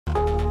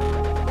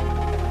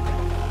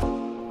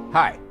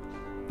Hi,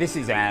 this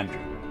is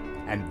Andrew,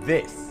 and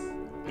this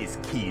is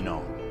Keen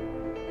On,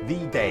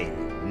 the daily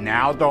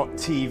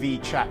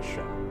now.tv chat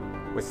show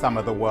with some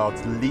of the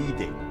world's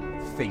leading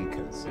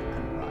thinkers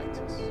and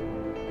writers.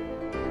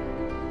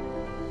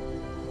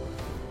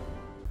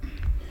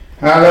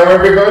 Hello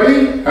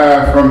everybody,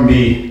 from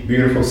the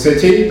beautiful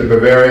city, the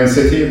Bavarian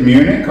city of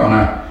Munich, on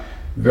a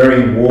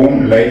very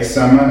warm late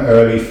summer,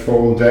 early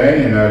fall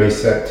day in early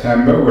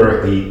September. We're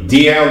at the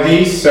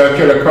DLD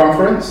Circular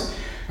Conference.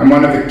 And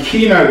one of the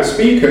keynote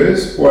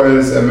speakers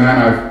was a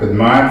man I've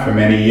admired for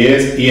many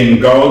years,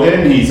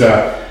 Goldin. He's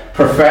a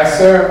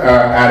professor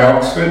at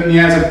Oxford, and he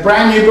has a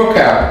brand new book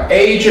out,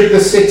 Age of the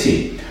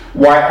City,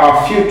 Why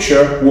Our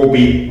Future Will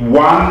Be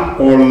Won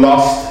or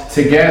Lost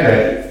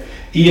Together.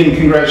 Ian,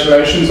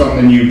 congratulations on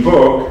the new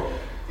book.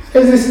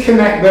 How does this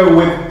connect, though,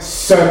 with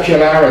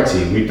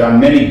circularity? We've done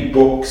many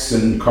books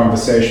and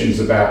conversations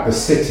about the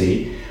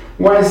city.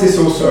 Why is this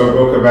also a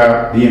book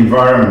about the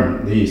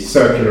environment, the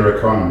circular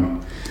economy?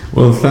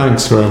 Well,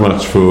 thanks very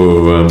much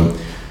for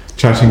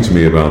chatting to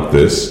me about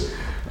this.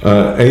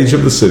 Age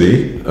of the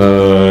City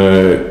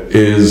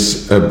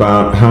is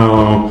about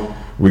how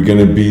we're going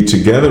to be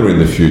together in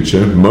the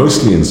future,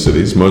 mostly in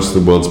cities. Most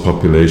of the world's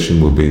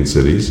population will be in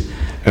cities,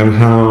 and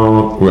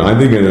how we're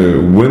either going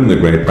to win the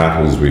great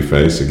battles we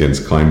face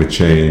against climate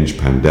change,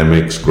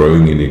 pandemics,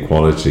 growing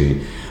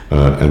inequality,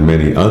 and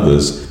many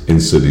others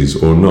in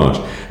cities or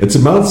not. It's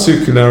about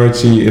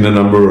circularity in a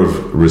number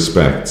of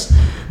respects.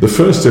 The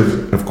first,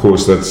 of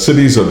course, that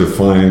cities are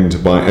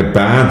defined by a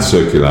bad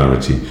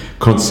circularity,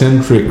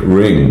 concentric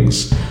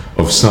rings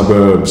of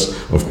suburbs,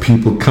 of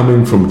people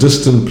coming from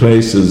distant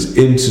places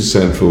into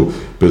central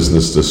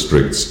business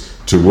districts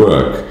to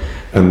work.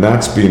 And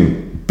that's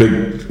been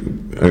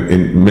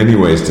in many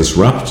ways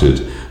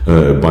disrupted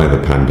by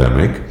the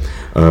pandemic.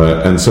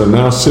 And so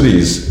now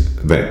cities,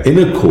 the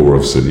inner core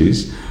of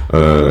cities,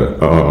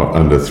 are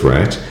under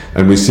threat,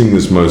 and we're seeing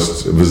this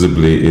most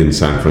visibly in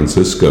San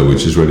Francisco,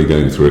 which is really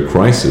going through a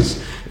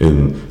crisis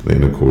in the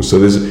inner core. So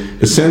there's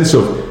a sense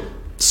of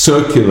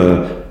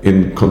circular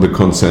in the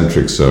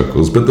concentric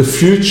circles, but the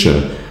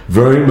future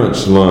very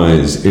much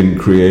lies in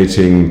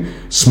creating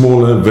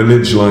smaller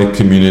village-like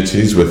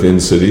communities within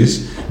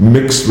cities,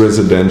 mixed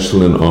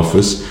residential and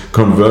office,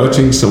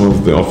 converting some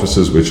of the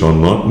offices which are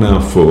not now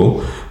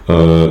full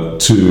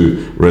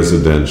to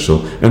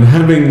residential, and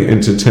having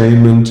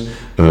entertainment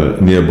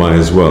nearby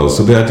as well.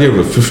 So the idea of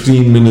a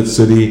 15-minute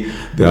city,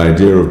 the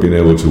idea of being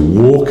able to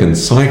walk and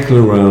cycle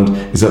around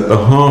is at the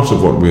heart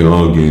of what we're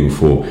arguing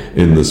for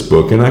in this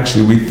book. And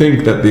actually we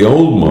think that the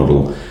old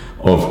model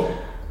of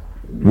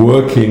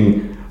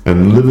working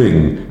and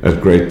living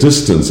at great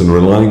distance and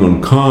relying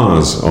on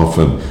cars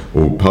often,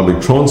 or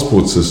public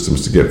transport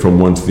systems to get from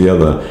one to the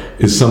other,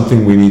 is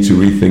something we need to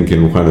rethink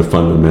in quite a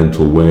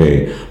fundamental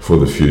way for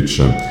the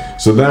future.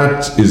 So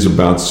that is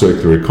about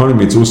circular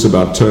economy. It's also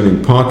about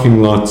turning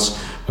parking lots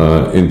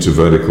into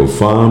vertical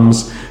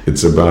farms.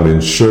 It's about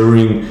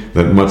ensuring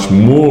that much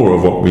more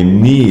of what we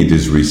need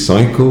is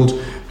recycled,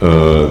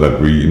 that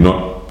we're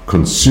not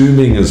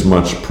consuming as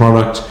much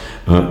product,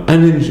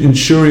 and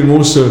ensuring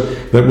also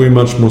that we're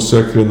much more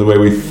circular in the way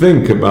we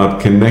think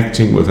about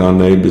connecting with our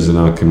neighbors and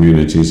our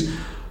communities,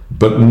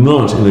 but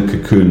not in a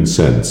cocoon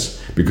sense.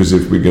 Because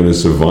if we're going to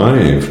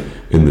survive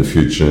in the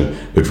future,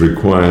 it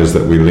requires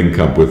that we link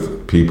up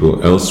with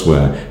people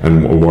elsewhere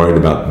and are worried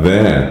about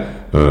their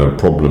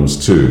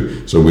problems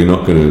too. So we're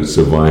not going to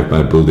survive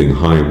by building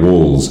high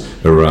walls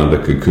around a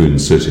cocoon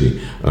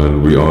city.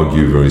 And we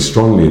argue very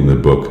strongly in the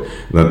book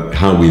that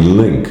how we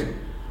link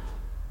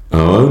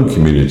our own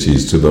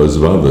communities to those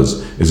of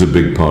others is a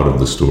big part of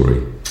the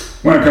story.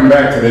 I want to come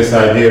back to this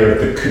idea of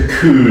the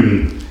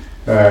cocoon,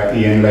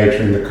 Ian, later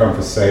in the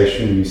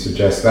conversation. You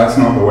suggest that's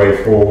not the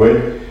way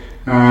forward,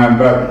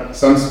 but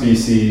some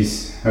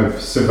species have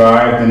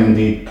survived and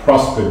indeed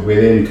prospered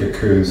within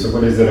cocoons. So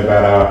what is it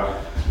about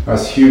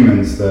us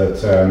humans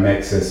that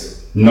makes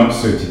us not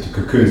suited to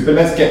cocoons? But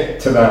let's get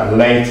to that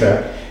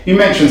later. You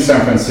mentioned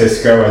San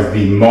Francisco as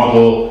the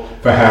model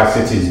for how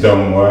cities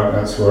don't work.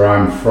 That's where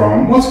I'm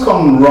from. What's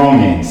gone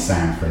wrong in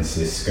San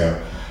Francisco,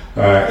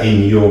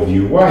 in your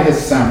view? Why has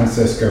San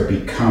Francisco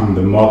become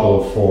the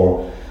model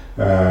for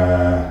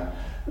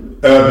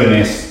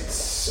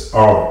urbanists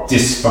of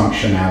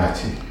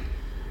dysfunctionality?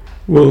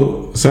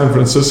 Well, San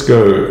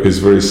Francisco is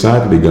very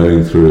sadly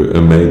going through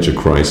a major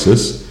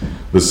crisis.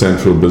 The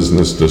central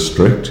business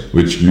district,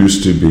 which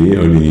used to be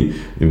only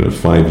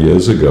 5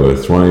 years ago a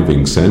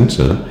thriving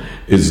center,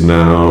 is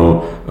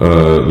now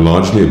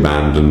largely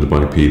abandoned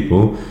by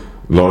people,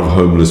 a lot of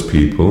homeless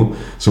people.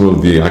 Some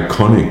of the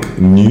iconic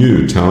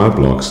new tower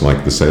blocks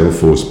like the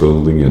Salesforce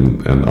building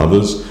and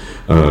others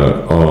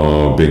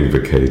are being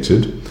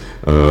vacated.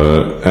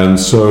 And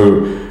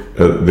so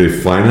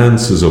the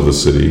finances of the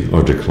city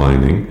are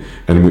declining,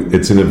 and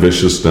it's in a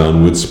vicious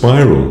downward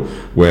spiral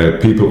where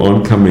people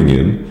aren't coming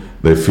in,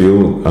 they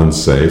feel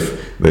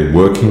unsafe, they're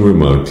working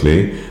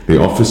remotely, the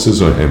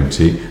offices are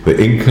empty, the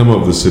income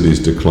of the city's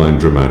declined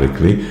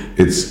dramatically.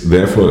 It's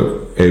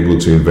therefore able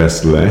to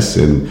invest less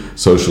in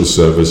social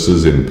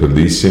services, in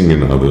policing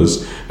and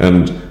others,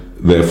 and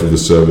therefore the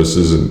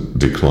services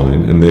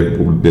decline, and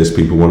therefore less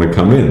people want to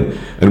come in.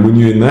 And when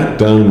you're in that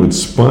downward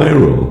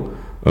spiral,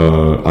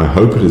 I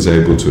hope it is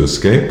able to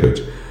escape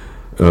it.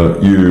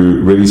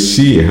 You really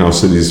see how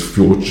cities'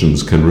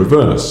 fortunes can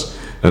reverse,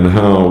 and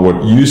how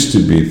what used to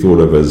be thought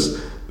of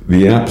as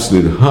the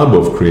absolute hub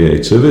of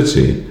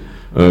creativity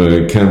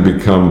can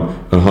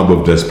become a hub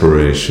of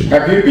desperation.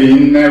 Have you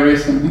been there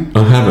recently?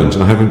 I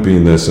haven't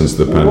been there since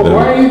the pandemic. Well,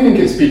 why do you think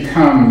it's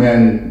become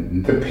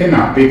then the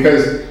pin-up?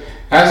 Because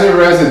as a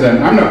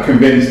resident, I'm not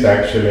convinced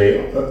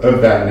actually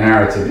of that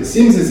narrative. It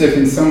seems as if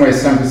in some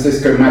ways San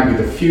Francisco might be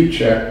the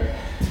future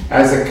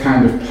as a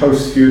kind of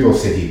post-feudal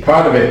city.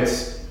 Part of it,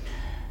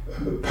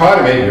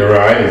 you're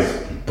right,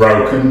 is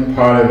broken.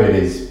 Part of it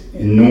is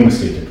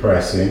enormously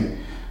depressing.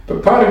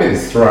 But part of it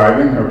is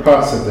thriving. There are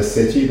parts of the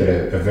city that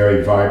are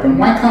very vibrant.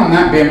 Why can't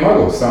that be a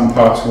model? Some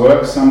parts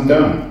work, some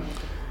don't.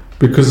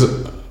 Because,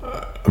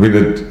 I mean,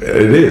 it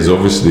is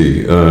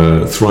obviously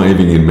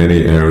thriving in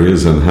many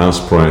areas, and house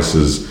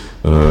prices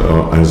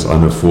are as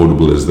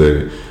unaffordable as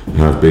they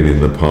have been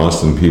in the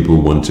past, and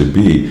people want to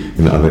be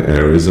in other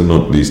areas, and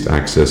not least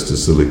access to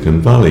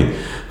Silicon Valley.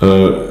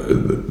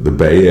 The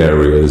Bay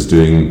Area is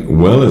doing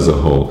well as a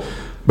whole.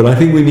 But I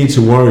think we need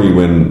to worry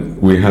when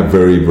we have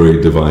very,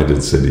 very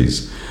divided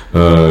cities.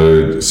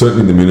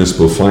 Certainly the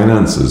municipal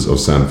finances of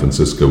San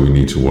Francisco we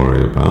need to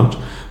worry about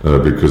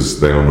because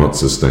they are not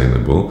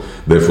sustainable.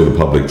 Therefore the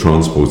public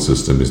transport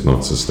system is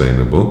not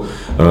sustainable.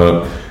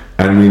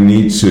 And we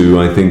need to,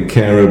 I think,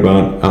 care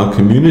about our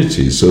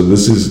communities. So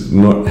this is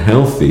not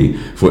healthy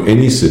for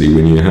any city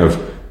when you have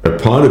a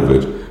part of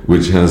it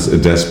which has a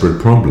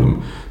desperate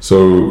problem.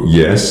 So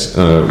yes,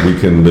 we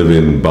can live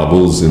in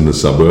bubbles in the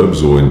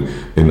suburbs or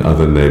in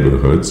other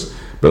neighborhoods,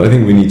 but I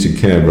think we need to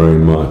care very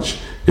much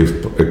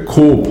if a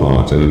core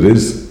part, and it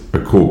is a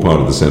core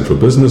part of the central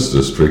business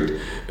district,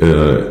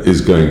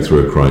 is going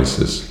through a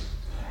crisis.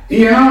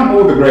 Yeah, aren't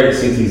all the great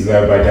cities,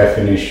 though, by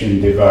definition,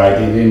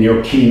 divided? In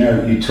your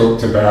keynote, you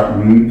talked about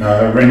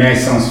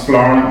Renaissance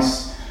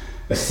Florence,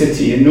 a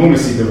city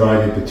enormously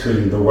divided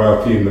between the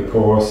wealthy and the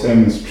poor.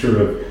 Same is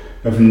true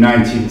of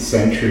 19th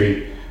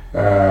century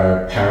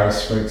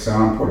Paris, for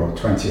example, or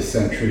 20th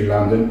century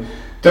London.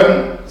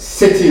 Don't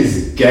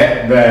cities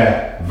get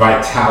their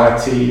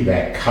vitality,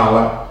 their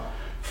colour,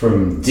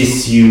 from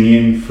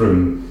disunion,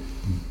 from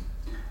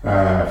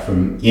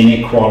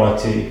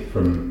inequality,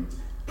 from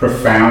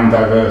profound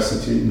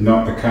diversity,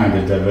 not the kind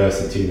of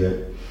diversity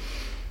that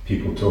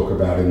people talk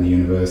about in the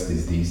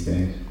universities these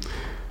days?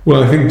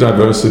 Well, I think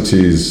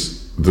diversity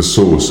is the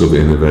source of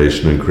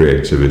innovation and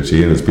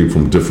creativity, and it's people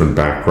from different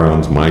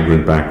backgrounds,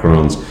 migrant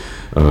backgrounds,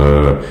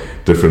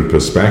 different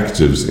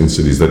perspectives in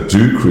cities that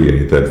do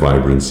create that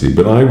vibrancy.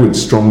 But I would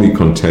strongly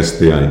contest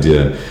the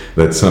idea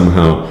that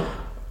somehow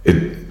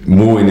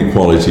more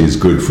inequality is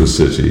good for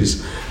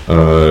cities.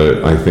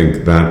 I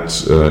think that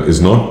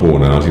is not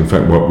borne out. In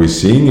fact, what we're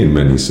seeing in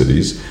many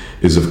cities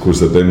is, of course,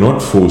 that they're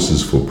not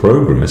forces for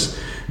progress.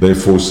 They're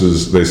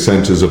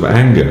centers of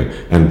anger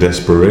and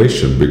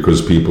desperation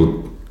because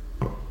people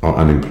are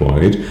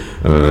unemployed,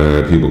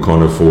 people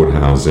can't afford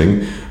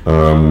housing,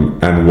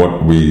 and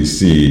what we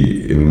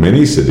see in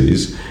many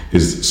cities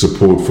is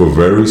support for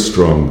very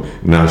strong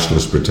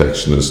nationalist,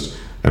 protectionist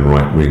and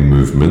right-wing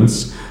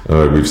movements.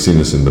 We've seen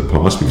this in the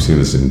past, we've seen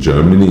this in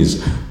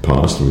Germany's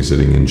past, and we're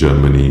sitting in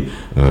Germany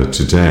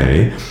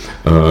today.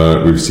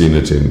 We've seen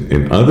it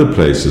in other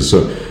places.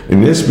 So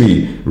unless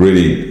we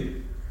really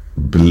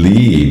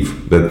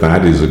believe that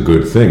that is a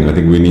good thing, I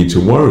think we need to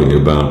worry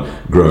about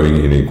growing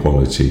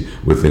inequality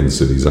within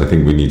cities. I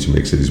think we need to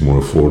make cities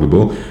more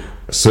affordable,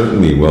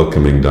 certainly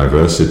welcoming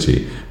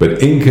diversity,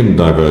 but income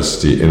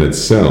diversity in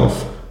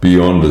itself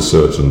beyond a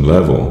certain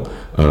level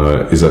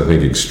is, I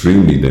think,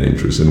 extremely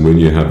dangerous. And when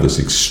you have this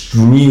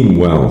extreme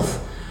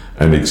wealth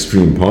and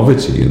extreme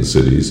poverty in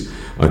cities,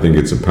 I think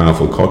it's a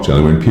powerful cocktail.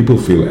 And when people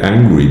feel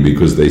angry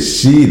because they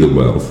see the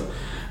wealth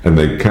and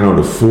they cannot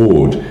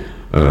afford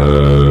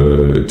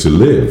to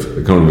live,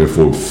 they can't even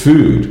afford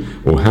food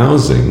or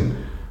housing,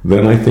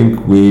 then I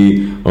think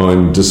we are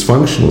in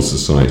dysfunctional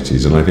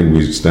societies, and I think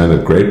we stand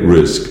at great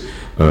risk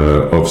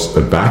of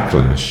a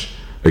backlash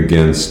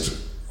against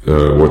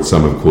what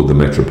some have called the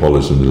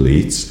metropolitan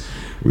elites.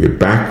 We have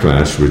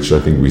backlash, which I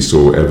think we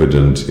saw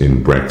evident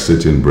in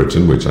Brexit in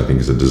Britain, which I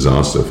think is a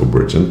disaster for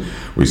Britain.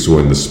 We saw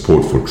in the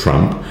support for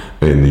Trump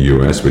in the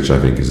US, which I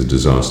think is a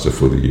disaster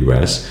for the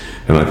US.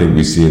 And I think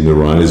we see in the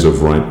rise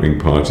of right-wing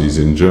parties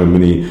in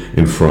Germany,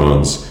 in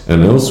France,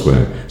 and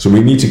elsewhere. So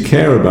we need to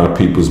care about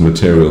people's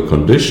material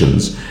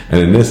conditions. And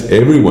unless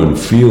everyone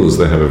feels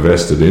they have a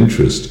vested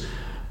interest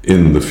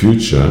in the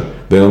future,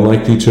 they are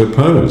likely to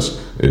oppose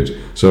it.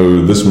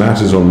 So this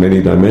matters on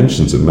many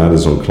dimensions. It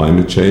matters on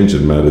climate change.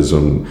 It matters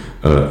on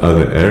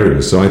other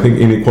areas. So I think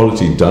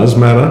inequality does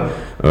matter.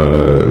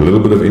 A little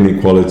bit of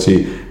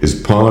inequality is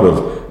part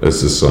of a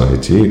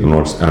society. I'm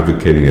not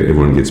advocating that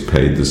everyone gets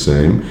paid the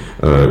same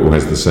or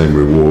has the same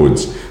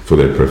rewards for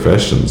their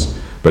professions.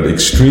 But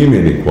extreme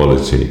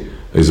inequality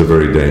is a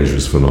very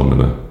dangerous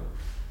phenomenon.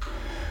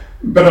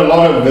 But a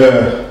lot of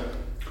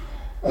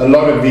a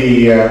lot of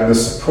the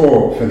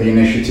support for the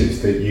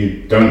initiatives that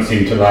you don't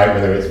seem to like,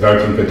 whether it's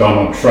voting for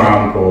Donald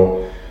Trump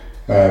or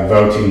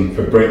voting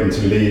for Britain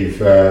to leave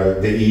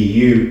the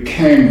EU,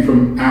 came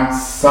from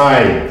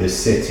outside the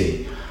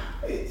city.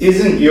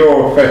 Isn't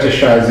your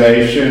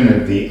fetishization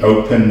of the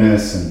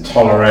openness and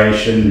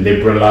toleration,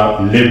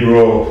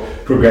 liberal,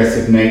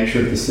 progressive nature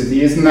of the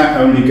city, isn't that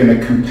only going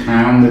to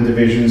compound the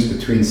divisions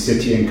between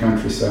city and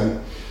countryside?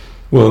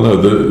 Well, no,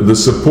 the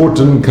support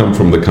didn't come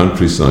from the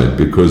countryside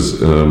because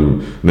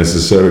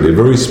necessarily a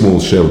very small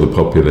share of the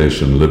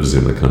population lives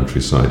in the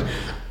countryside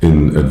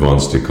in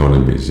advanced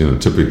economies,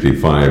 typically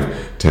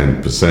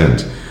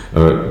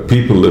 5-10%.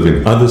 People live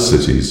in other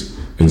cities,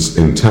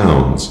 in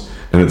towns,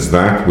 and it's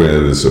that where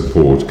the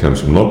support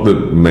comes from. Not the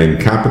main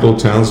capital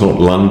towns, not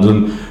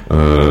London,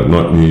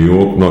 not New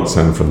York, not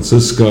San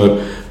Francisco,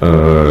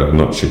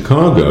 not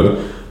Chicago,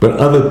 but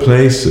other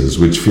places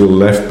which feel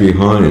left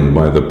behind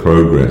by the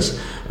progress.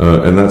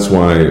 And that's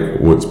why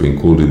what's been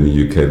called in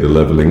the UK the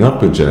levelling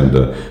up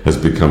agenda has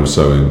become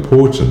so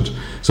important.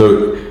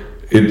 So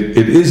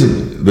it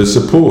isn't, the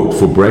support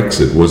for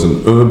Brexit was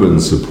an urban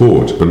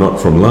support, but not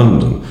from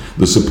London.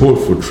 The support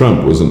for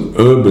Trump was an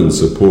urban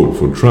support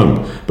for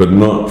Trump, but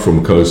not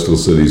from coastal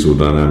cities or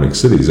dynamic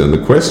cities. And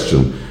the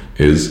question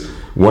is,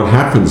 what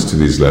happens to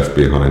these left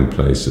behind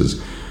places?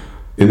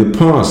 In the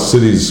past,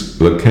 cities'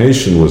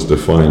 location was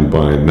defined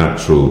by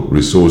natural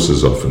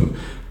resources, often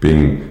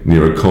being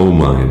near a coal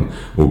mine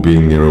or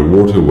being near a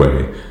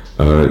waterway,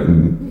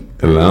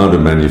 allowed a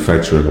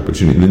manufacturing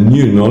opportunity. In the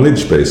new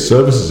knowledge-based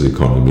services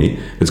economy,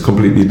 it's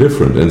completely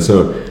different. And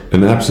so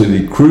an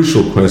absolutely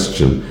crucial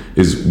question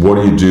is, what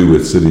do you do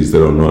with cities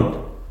that are not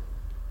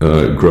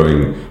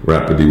growing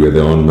rapidly, where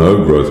there are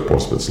no growth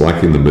prospects,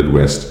 like in the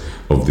Midwest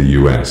of the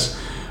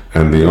US?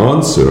 And the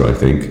answer, I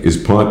think, is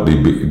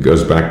partly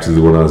goes back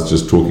to what I was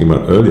just talking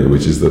about earlier,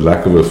 which is the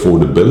lack of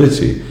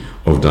affordability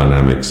of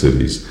dynamic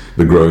cities,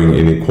 the growing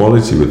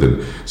inequality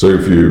within. So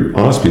if you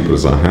ask people,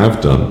 as I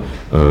have done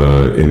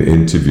in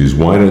interviews,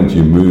 why don't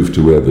you move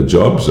to where the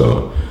jobs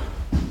are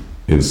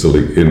in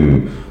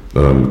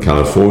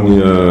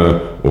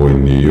California or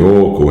in New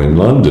York or in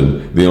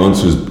London, the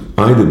answer is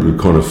either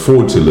we can't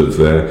afford to live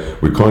there,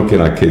 we can't get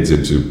our kids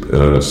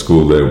into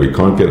school there, we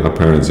can't get our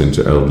parents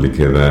into elderly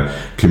care there,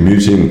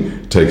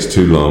 commuting takes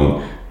too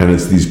long, and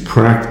it's these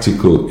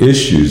practical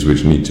issues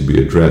which need to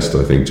be addressed,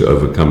 I think, to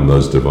overcome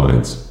those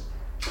divides.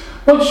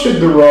 What should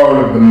the role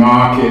of the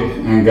market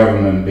and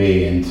government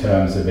be in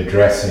terms of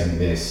addressing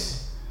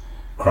this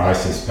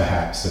crisis,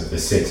 perhaps, of the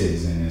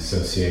cities in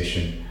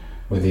association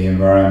with the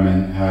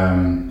environment?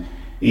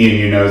 Ian,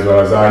 you know as well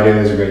as I do,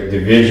 there's a great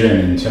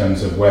division in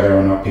terms of whether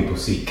or not people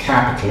see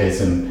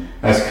capitalism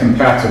as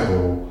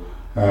compatible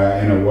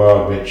in a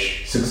world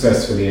which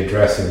successfully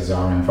addresses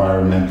our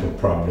environmental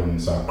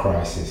problems, our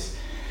crisis.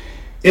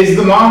 Is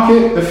the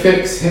market the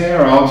fix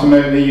here?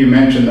 Ultimately, you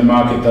mentioned the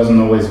market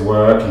doesn't always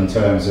work in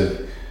terms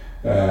of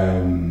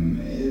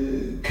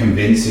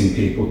convincing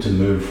people to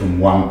move from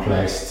one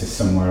place to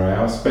somewhere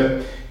else.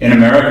 But in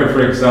America,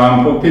 for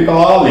example, people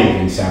are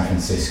leaving San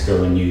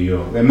Francisco and New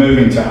York. They're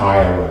moving to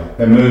Iowa.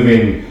 They're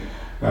moving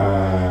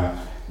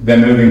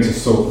to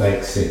Salt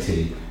Lake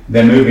City.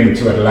 They're moving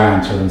to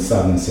Atlanta and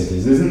southern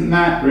cities. Isn't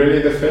that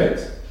really the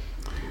fix?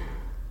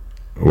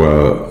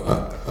 Well,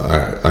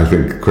 I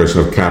think the question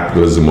of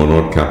capitalism or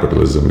not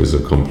capitalism is a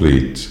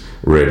complete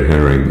red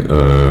herring.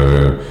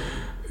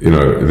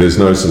 There's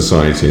no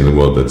society in the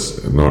world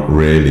that's not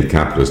really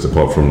capitalist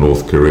apart from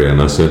North Korea,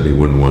 and I certainly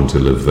wouldn't want to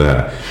live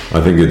there.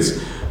 I think it's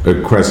a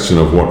question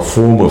of what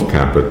form of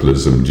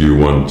capitalism do you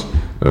want,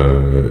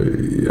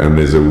 and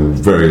there's a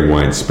very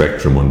wide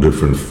spectrum on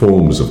different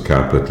forms of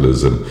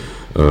capitalism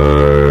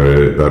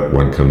that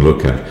one can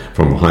look at,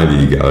 from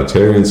highly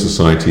egalitarian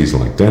societies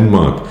like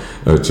Denmark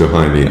to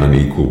highly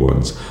unequal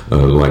ones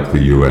like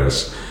the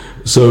US.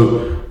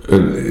 So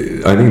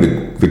I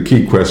think the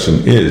key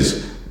question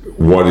is,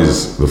 what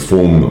is the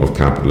form of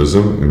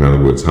capitalism? In other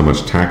words, how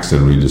much tax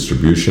and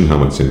redistribution, how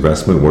much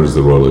investment, what is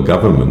the role of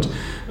government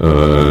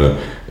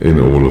in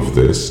all of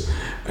this?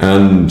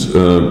 And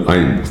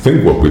I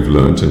think what we've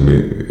learned, and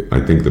I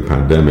think the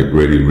pandemic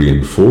really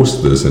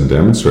reinforced this and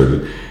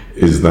demonstrated,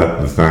 is that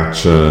the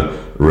Thatcher,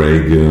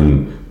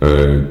 Reagan,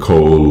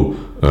 coal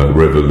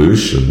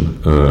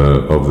revolution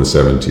of the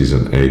 70s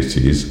and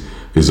 80s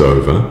is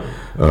over.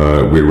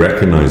 We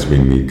recognize we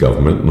need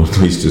government, not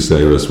least to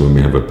save us when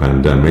we have a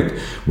pandemic.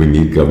 We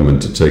need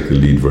government to take the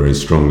lead very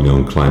strongly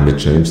on climate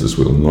change. This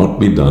will not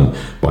be done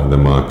by the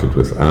market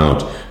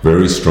without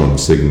very strong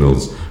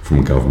signals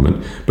from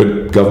government.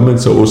 But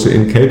governments are also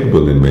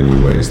incapable in many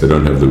ways. They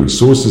don't have the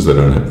resources, they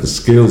don't have the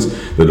skills,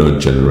 they don't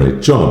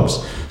generate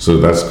jobs. So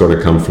that's got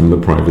to come from the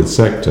private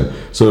sector.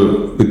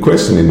 So the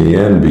question in the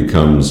end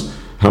becomes,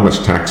 how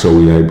much tax are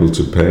we able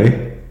to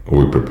pay? Are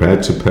we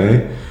prepared to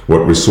pay?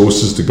 What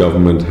resources do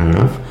government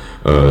have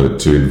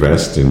to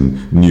invest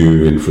in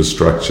new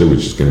infrastructure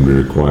which is going to be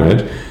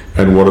required?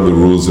 And what are the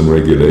rules and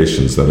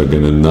regulations that are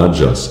going to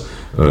nudge us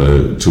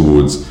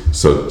towards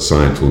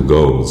societal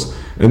goals?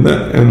 And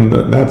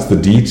that's the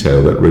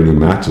detail that really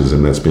matters,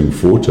 and that's being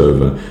fought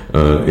over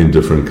in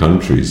different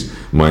countries.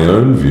 My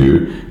own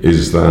view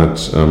is that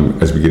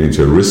as we get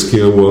into a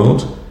riskier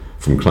world,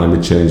 from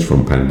climate change,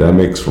 from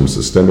pandemics, from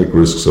systemic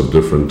risks of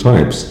different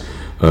types,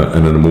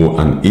 and in a more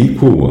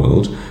unequal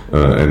world,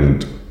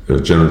 and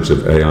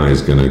generative AI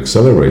is going to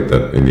accelerate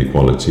that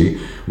inequality,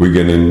 we're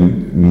going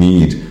to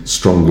need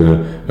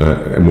stronger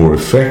and more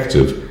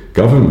effective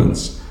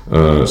governments.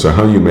 So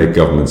how you make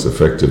governments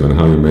effective and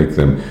how you make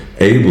them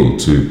able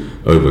to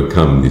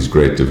overcome these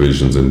great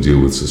divisions and deal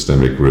with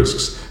systemic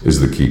risks is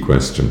the key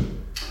question.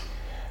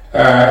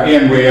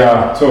 Ian, we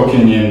are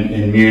talking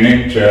in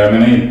Munich,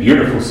 Germany,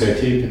 beautiful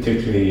city,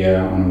 particularly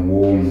on a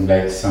warm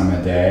late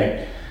summer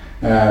day.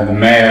 The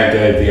mayor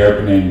gave the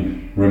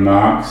opening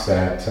remarks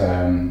at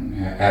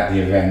the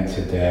event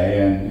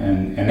today,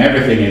 and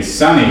everything is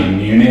sunny in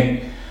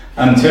Munich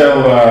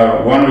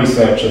until one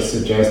researcher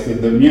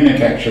suggested that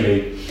Munich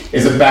actually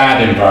is a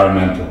bad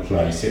environmental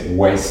place. It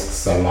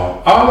wastes a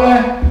lot. Are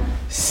there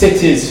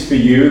cities for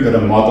you that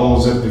are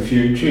models of the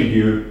future?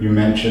 You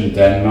mentioned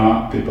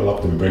Denmark. People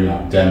often bring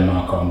up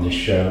Denmark on this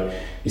show.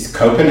 Is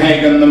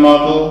Copenhagen the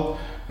model?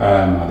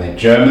 Are there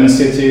German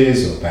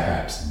cities or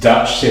perhaps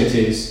Dutch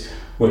cities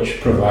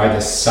which provide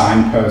a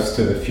signpost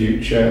to the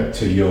future,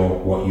 to your,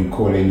 what you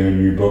call in your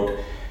new book,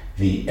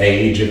 the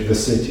age of the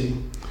city?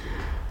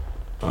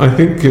 I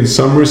think in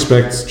some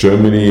respects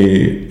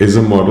Germany is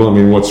a model. I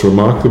mean, what's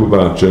remarkable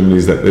about Germany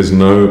is that there's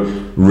no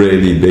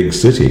really big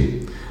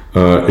city.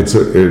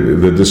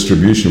 The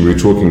distribution, we were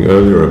talking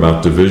earlier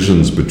about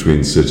divisions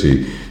between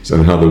cities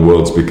and how the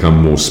world's become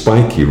more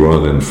spiky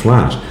rather than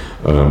flat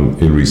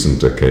in recent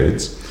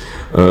decades.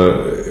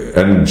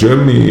 And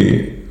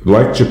Germany,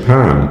 like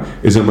Japan,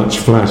 is a much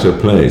flatter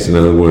place. In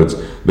other words,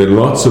 there are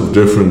lots of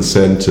different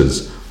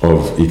centers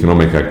of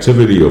economic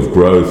activity, of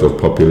growth, of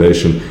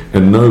population,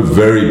 and no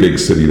very big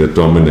city that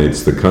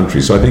dominates the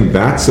country. So I think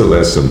that's a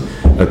lesson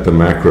at the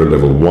macro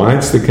level. Why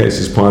it's the case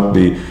is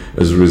partly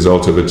as a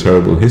result of a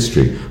terrible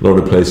history. A lot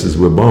of places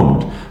were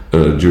bombed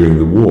during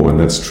the war, and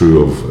that's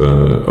true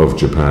of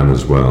Japan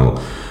as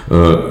well.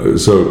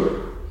 So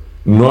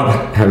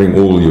not having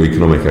all your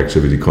economic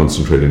activity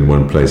concentrated in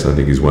one place, I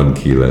think, is one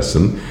key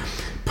lesson.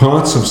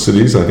 Parts of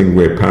cities, I think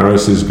where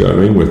Paris is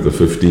going with the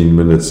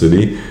 15-minute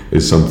city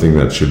is something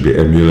that should be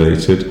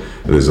emulated.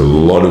 There's a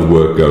lot of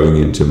work going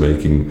into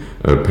making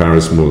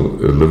Paris more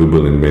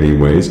livable in many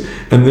ways.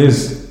 And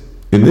there's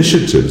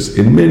initiatives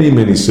in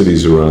many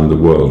cities around the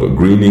world,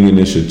 greening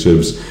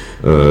initiatives,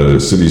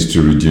 cities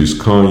to reduce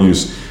car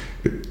use,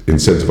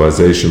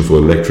 incentivization for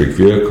electric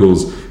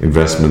vehicles,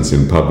 investments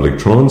in public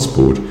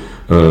transport,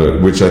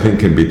 which I think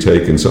can be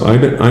taken. So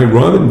I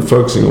rather than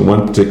focusing on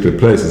one particular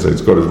place and say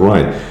it's got it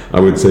right, I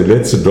would say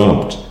let's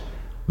adopt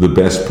the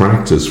best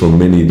practice from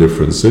many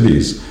different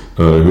cities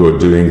who are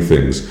doing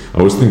things. I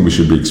always think we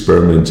should be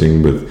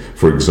experimenting with,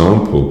 for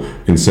example,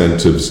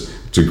 incentives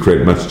to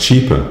create much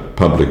cheaper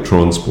public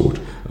transport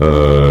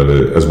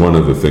as one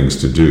of the things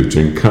to do, to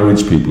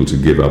encourage people to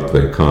give up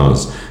their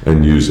cars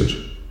and use it.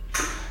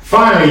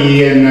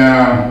 Finally,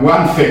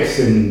 one fix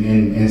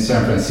in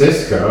San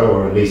Francisco,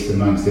 or at least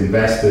amongst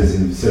investors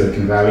in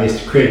Silicon Valley, is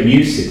to create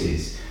new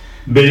cities.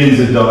 Billions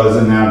of dollars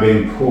are now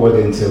being poured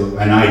into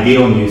an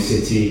ideal new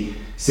city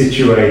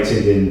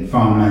situated in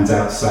farmlands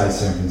outside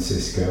San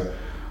Francisco.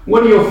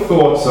 What are your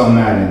thoughts on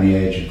that in the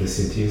age of the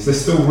city? Is there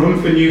still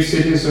room for new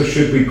cities, or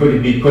should we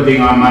be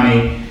putting our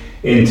money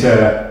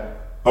into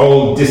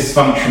old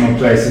dysfunctional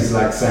places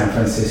like San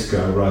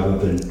Francisco rather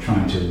than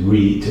trying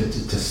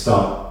to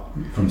start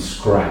from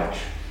scratch?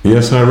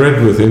 Yes, I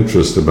read with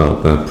interest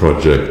about that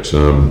project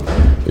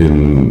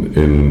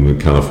in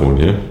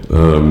California.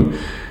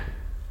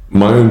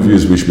 My own view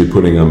is we should be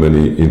putting our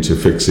money into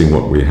fixing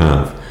what we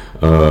have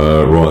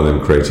rather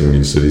than creating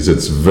new cities.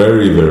 It's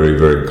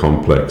very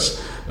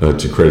complex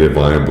to create a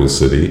viable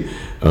city.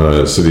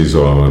 Cities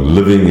are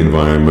living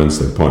environments,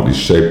 they're partly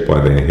shaped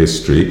by their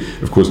history.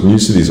 Of course, new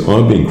cities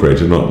are being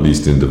created, not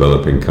least in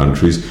developing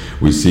countries.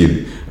 We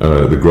see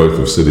the growth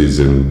of cities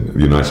in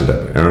the United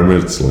Arab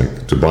Emirates,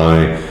 like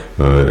Dubai,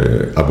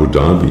 Abu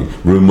Dhabi,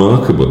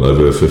 remarkable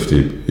over a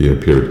 50-year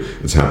period.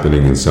 It's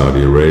happening in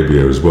Saudi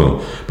Arabia as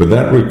well. But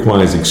that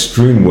requires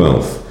extreme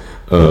wealth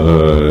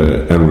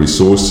and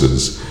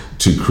resources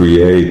to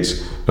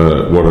create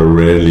what are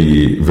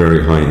really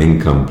very high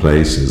income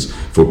places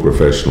for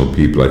professional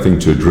people. I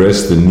think to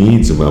address the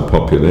needs of our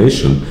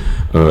population,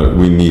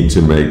 we need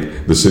to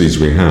make the cities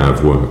we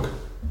have work.